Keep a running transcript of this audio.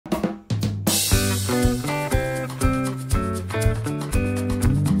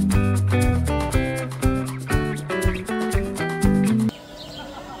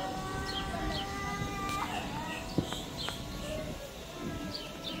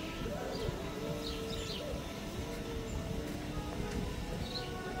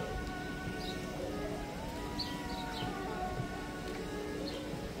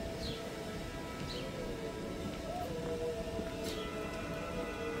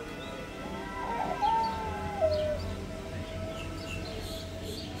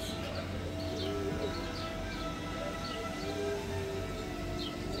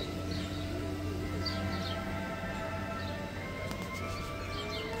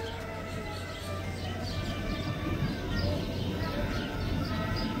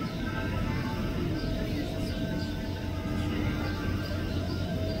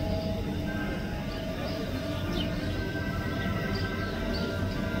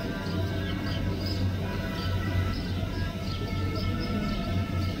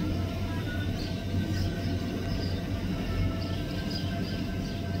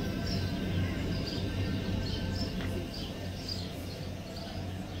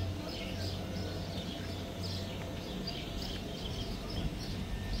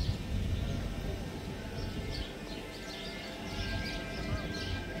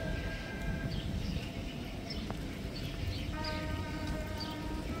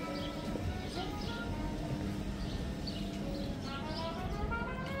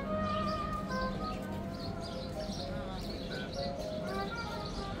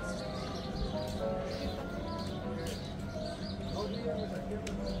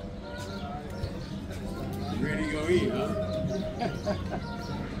we, huh?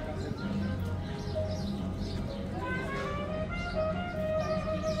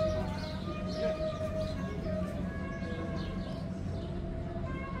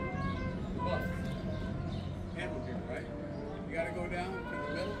 You gotta go down to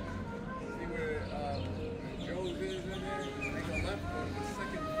the middle, see where Joe's is in there, make a left, go to the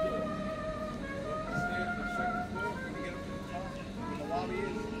second floor. Go up the stairs to the second floor, when you get up to the top, where the lobby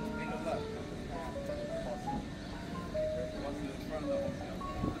is, make a left. What's in front of the hotel?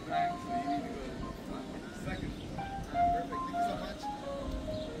 The back, so you need to go to the second floor. Perfect, thank you so much.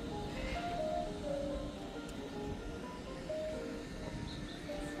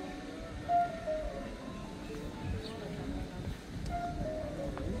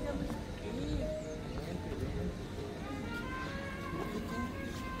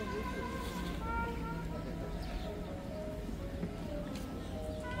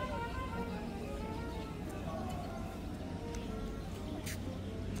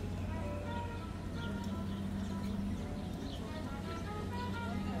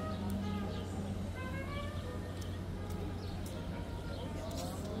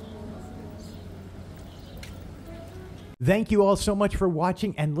 Thank you all so much for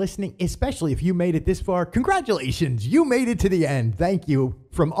watching and listening, especially if you made it this far. Congratulations, you made it to the end. Thank you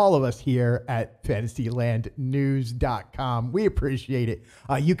from all of us here at fantasylandnews.com. We appreciate it.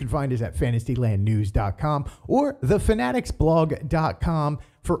 You can find us at fantasylandnews.com or thefanaticsblog.com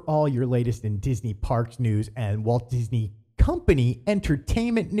for all your latest in Disney parks news and Walt Disney Company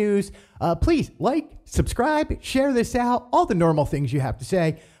entertainment news. Please like, subscribe, share this out, all the normal things you have to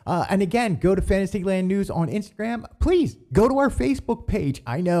say. And again, go to Fantasyland News on Instagram. Please go to our Facebook page.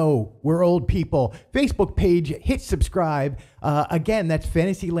 I know we're old people. Facebook page, hit subscribe. Again, that's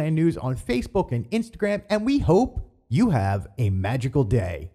Fantasyland News on Facebook and Instagram. And we hope you have a magical day.